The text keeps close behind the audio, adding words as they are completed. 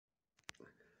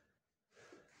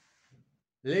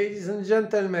Ladies and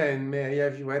gentlemen, may I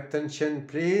have your attention,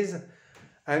 please?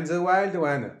 I'm the wild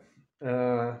one.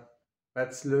 Uh,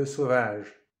 that's le sauvage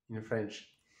in French.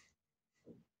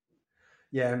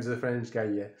 Yeah, I'm the French guy,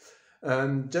 yeah.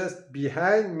 And just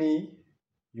behind me,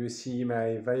 you see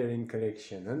my violin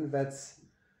collection, and that's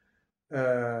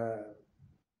uh,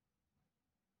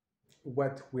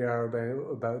 what we are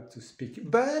about to speak.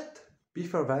 But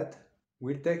before that,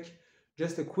 we'll take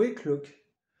just a quick look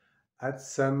at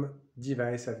some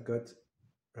device I've got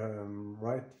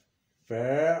right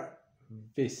there.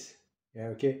 This. Yeah,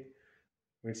 okay.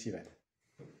 We'll see that.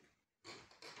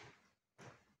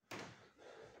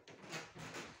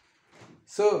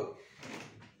 So,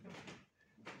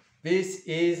 this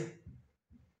is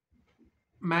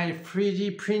my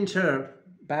 3D printer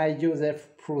by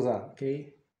Joseph Prusa,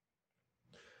 okay?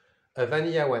 A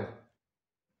vanilla one.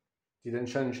 Didn't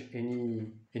change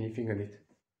anything on it.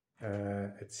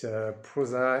 It's a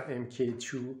Prusa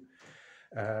MK2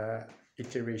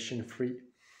 iteration 3.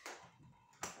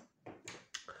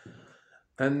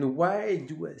 And why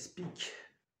do I speak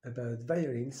about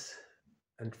violins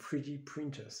and 3D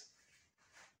printers?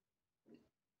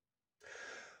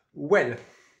 Well,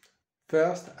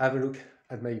 first have a look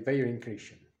at my violin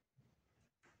collection.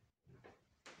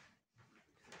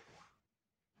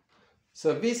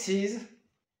 So this is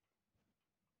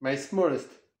my smallest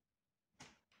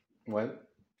one.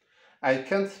 I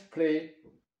can't play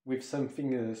with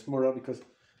something smaller because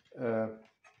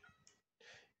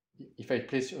if I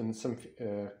place on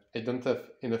something, I don't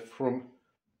have enough room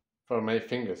for my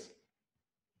fingers.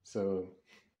 So,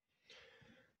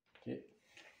 okay.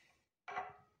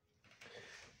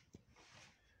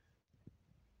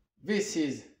 This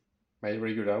is my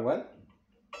regular one.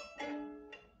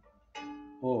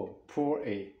 Oh, poor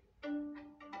A.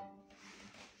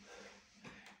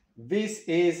 This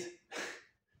is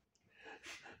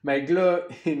my glow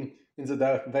in the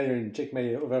dark violin. Check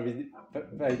my other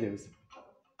videos.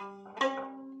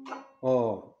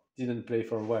 Oh, didn't play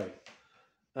for a while.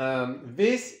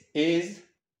 This is,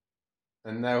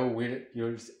 and now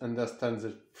you'll understand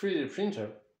the 3D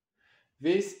printer.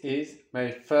 This is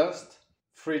my first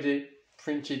 3D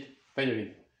printed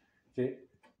violin. Okay.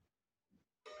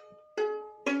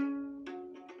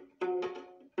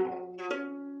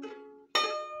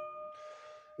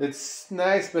 It's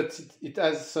nice, but it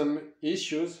has some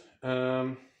issues.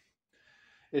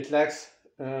 It lacks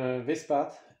this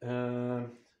part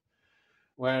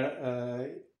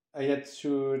where I had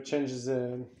to change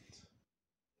the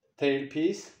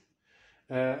tailpiece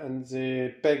and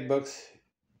the pegbox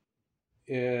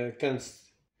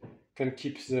can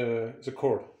keep the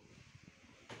cord.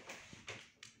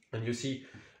 And you see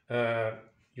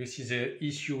the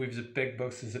issue with the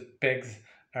pegbox. The pegs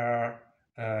are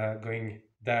going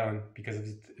down because of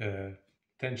the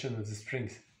tension of the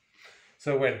strings.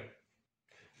 So well,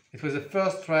 it was the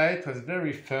first try. It was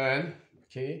very fun.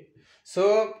 Okay,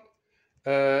 so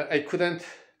I couldn't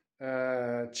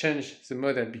change the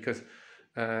model because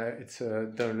it's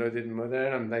a downloaded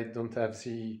model and I don't have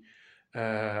the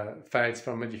files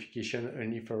for modification,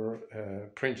 only for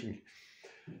printing.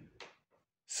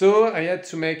 So I had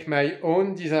to make my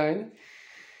own design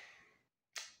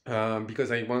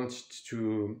because I want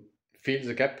to fill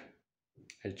the gap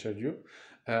I told you,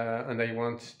 and I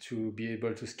want to be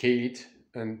able to scale it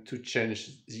and to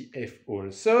change the F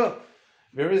all. So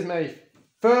there is my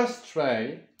first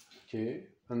try, okay,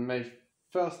 and my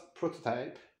first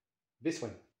prototype, this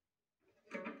one.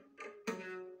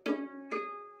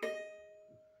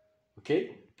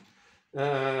 Okay,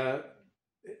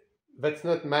 that's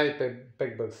not my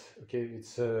pegbox. Okay,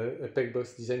 it's a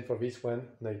pegbox designed for this one,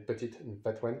 and I put it in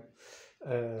that one.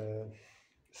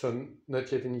 So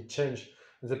not yet any change.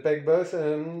 The pegbox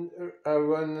I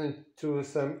run into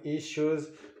some issues.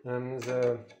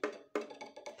 The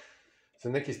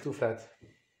neck is too flat,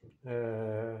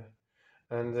 and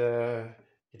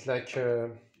it like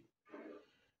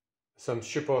some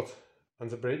support on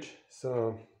the bridge.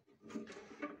 So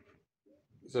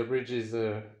the bridge is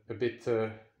a bit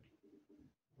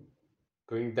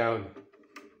going down.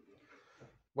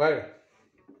 Well,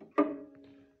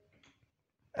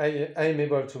 I'm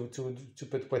able to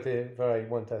put whatever I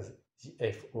want as the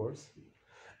F holes.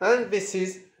 And this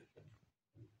is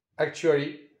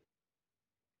actually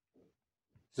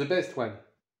the best one.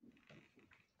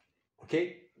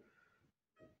 Okay?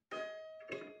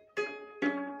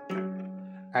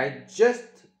 I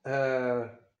just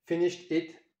finished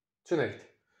it tonight.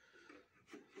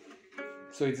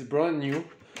 So it's brand new,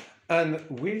 and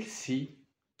we'll see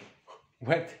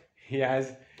what he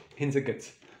has in the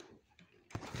guts.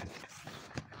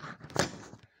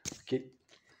 Okay.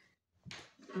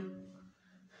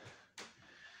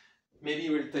 maybe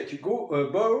we'll take a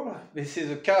bowl. This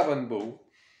is a carbon bowl.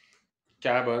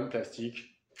 Carbon, plastic.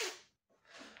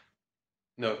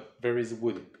 No, there is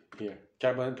wood here.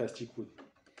 Carbon, plastic, wood.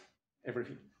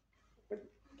 Everything.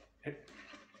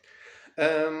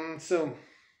 So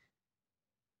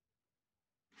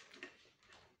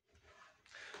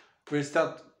we'll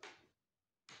start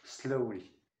slowly.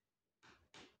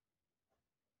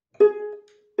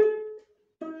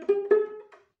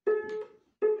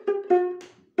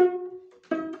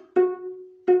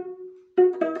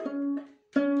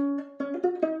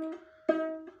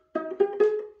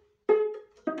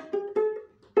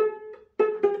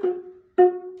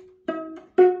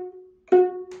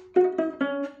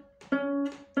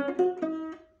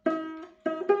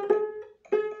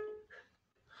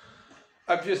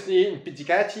 Obviously, in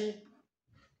pizzicati,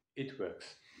 it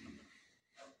works.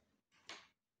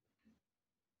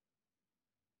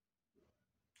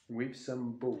 With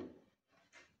some bow.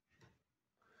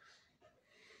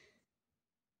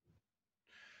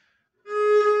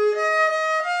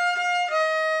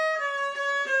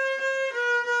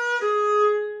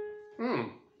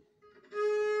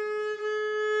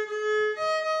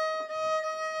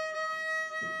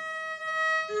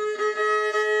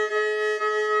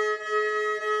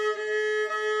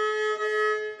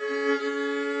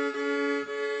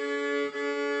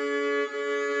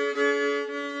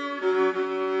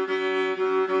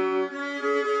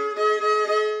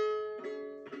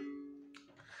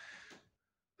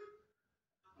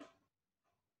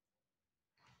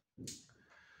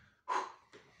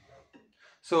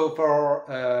 So for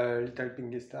little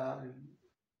ping star,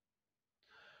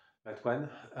 that one,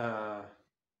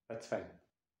 that's fine.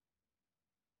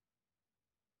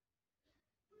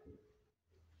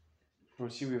 We'll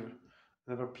see with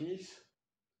another piece.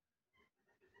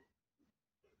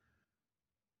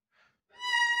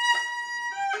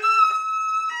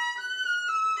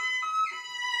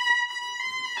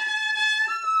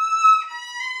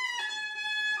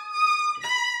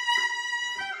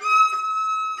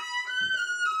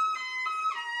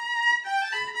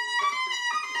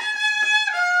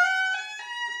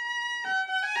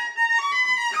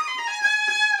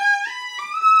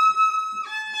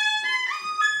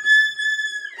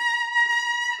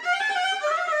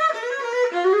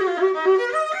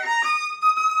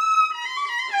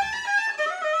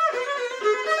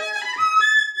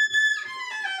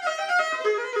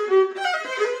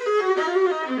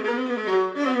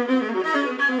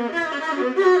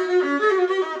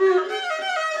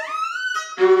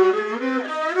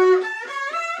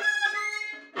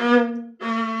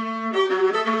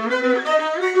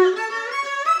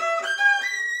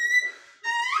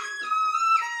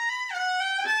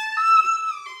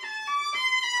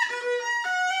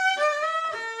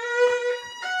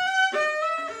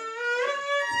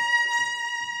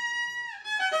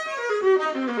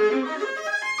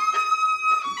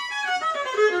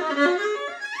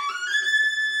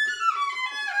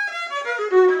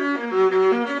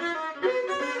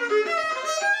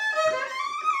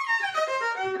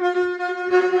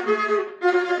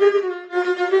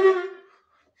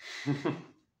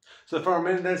 So for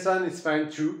Mendelssohn, it's fine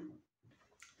too.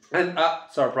 And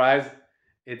surprise,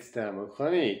 it's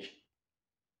thermochromic.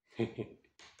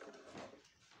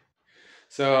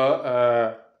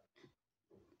 So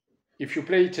if you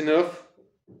play it enough,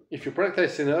 if you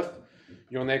practice enough,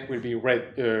 your neck will be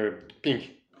red,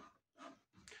 pink.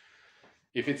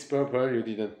 If it's purple, you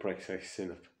didn't practice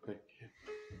enough.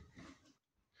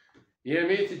 You hear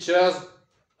me, teachers?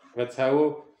 That's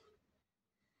how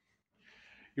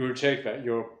you will check that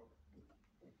your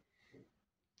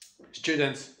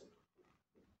students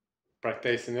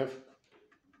practice enough.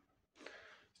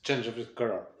 Change of the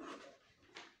color.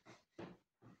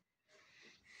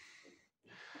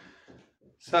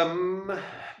 Some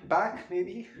Bach,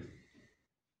 maybe?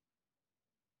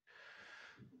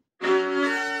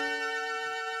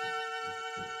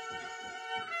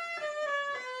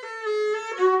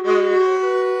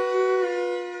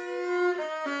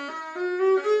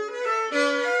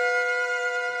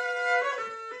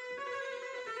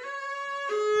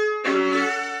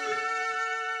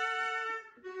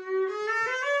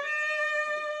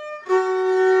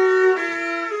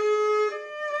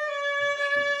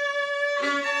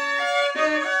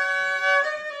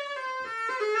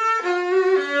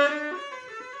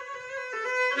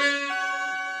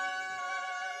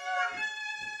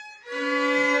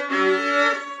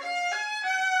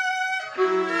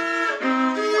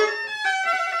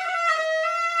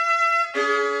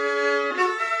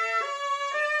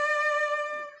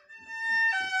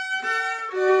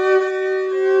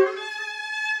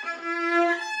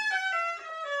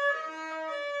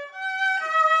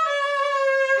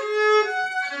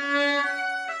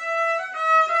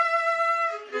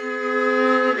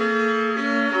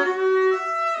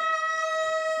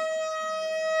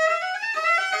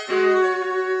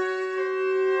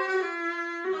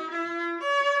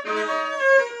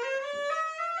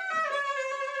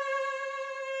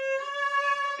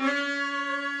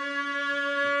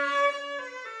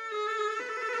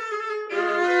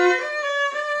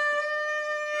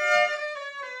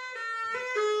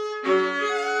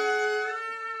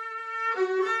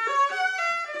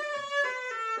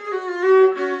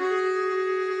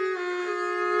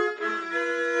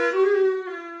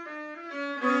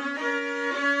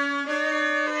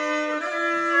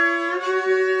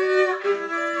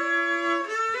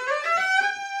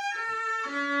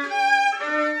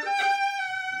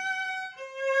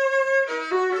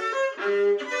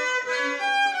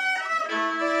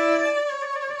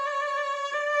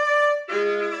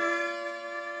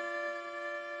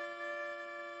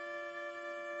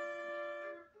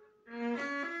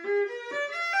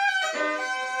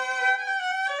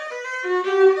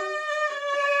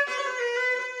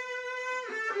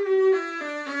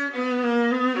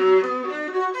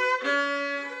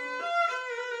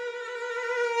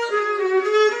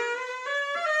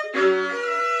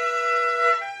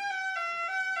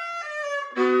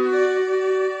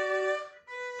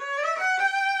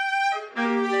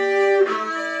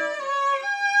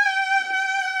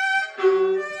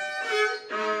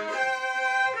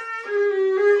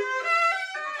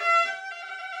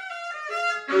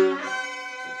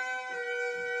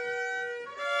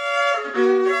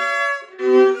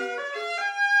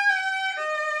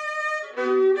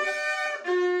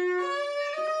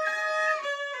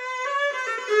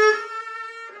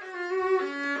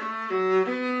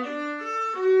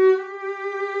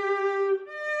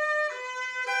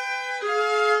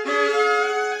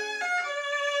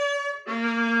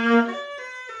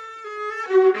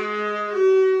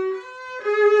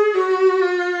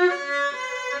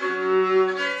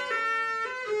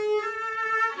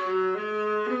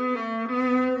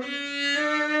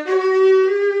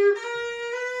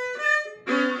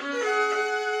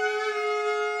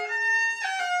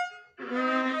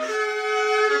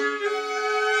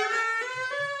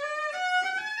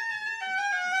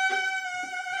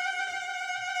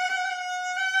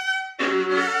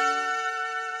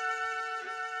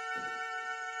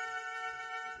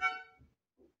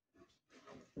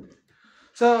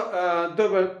 So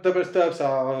double stops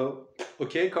are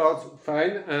okay, chords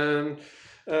fine, and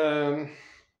um,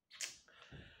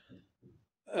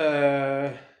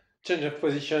 change of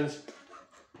positions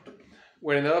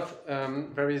well enough.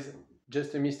 There is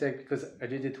just a mistake because I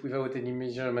did it without any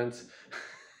measurements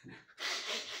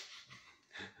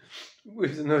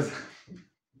with the nose.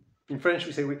 In French,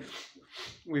 we say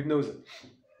with nose.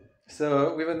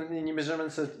 So without any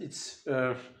measurements, it's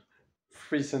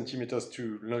 3 centimeters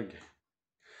too long.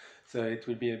 So it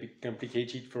will be a bit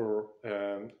complicated for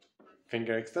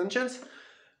finger extensions.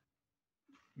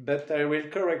 But I will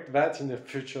correct that in a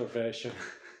future version.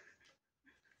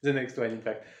 The next one, in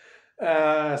fact.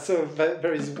 So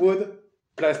there is wood,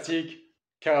 plastic,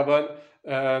 carbon.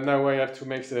 Now I have to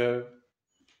make the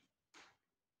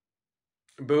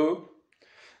bow,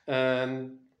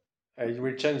 and I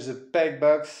will change the peg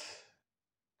box,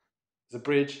 the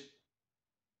bridge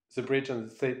on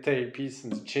the tailpiece,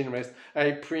 and the Chinrest.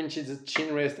 I printed the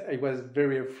Chinrest. I was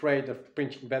very afraid of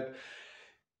printing that.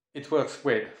 It works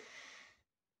well.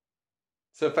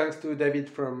 So thanks to David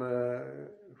from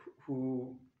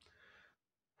who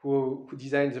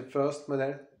designed the first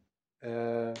model.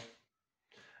 I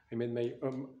made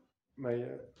my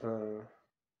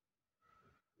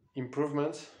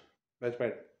improvements, but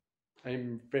well,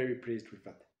 I'm very pleased with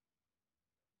that.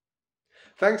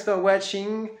 Thanks for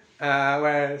watching.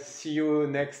 Well, see you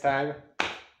next time.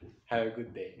 Have a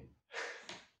good day.